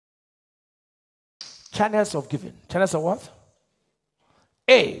Channels of giving. Channels of what?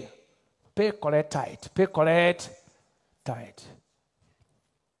 A, pay correct tithe. Pay correct tithe.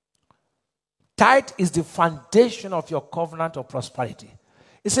 Tithe is the foundation of your covenant of prosperity.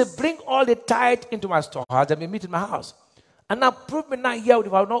 He said, bring all the tithe into my storehouse and may meet in my house. And now prove me not here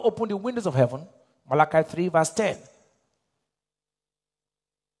if I will not open the windows of heaven. Malachi 3 verse 10.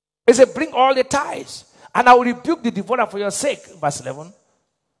 He said, bring all the tithes and I will rebuke the devourer for your sake. Verse 11.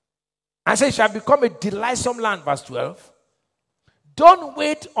 And say, it shall become a delightsome land. Verse 12. Don't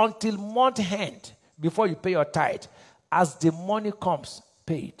wait until month end before you pay your tithe. As the money comes,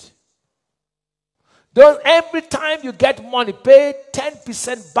 pay it. Don't every time you get money, pay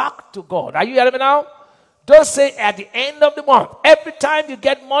 10% back to God. Are you hearing me now? Don't say at the end of the month. Every time you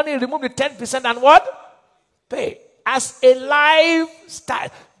get money, remove the 10% and what? Pay. As a lifestyle.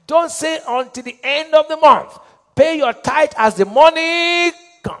 Don't say until the end of the month. Pay your tithe as the money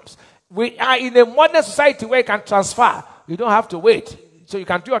comes. We are in a modern society where you can transfer. You don't have to wait. So you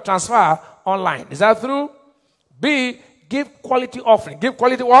can do your transfer online. Is that true? B, give quality offering. Give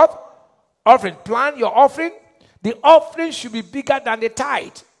quality what? Offering. Plan your offering. The offering should be bigger than the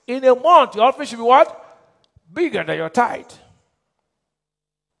tithe. In a month, your offering should be what? Bigger than your tithe.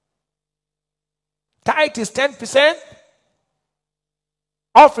 Tithe is 10%.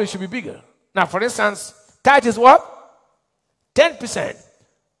 Offering should be bigger. Now, for instance, tithe is what? 10%.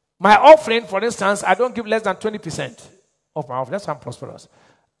 My offering, for instance, I don't give less than 20% of my offering. That's why I'm prosperous.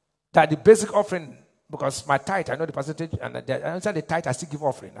 That the basic offering, because my tithe, I know the percentage, and inside the tithe, I still give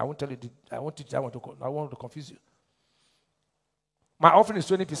offering. I won't tell you. I won't teach. I want to confuse you. My offering is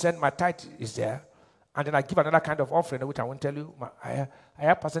 20%. My tithe is there, and then I give another kind of offering, which I won't tell you. I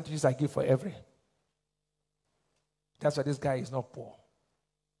have percentages I give for every. That's why this guy is not poor.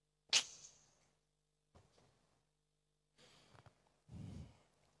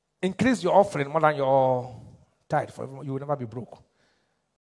 Increase your offering more than your tithe. You will never be broke.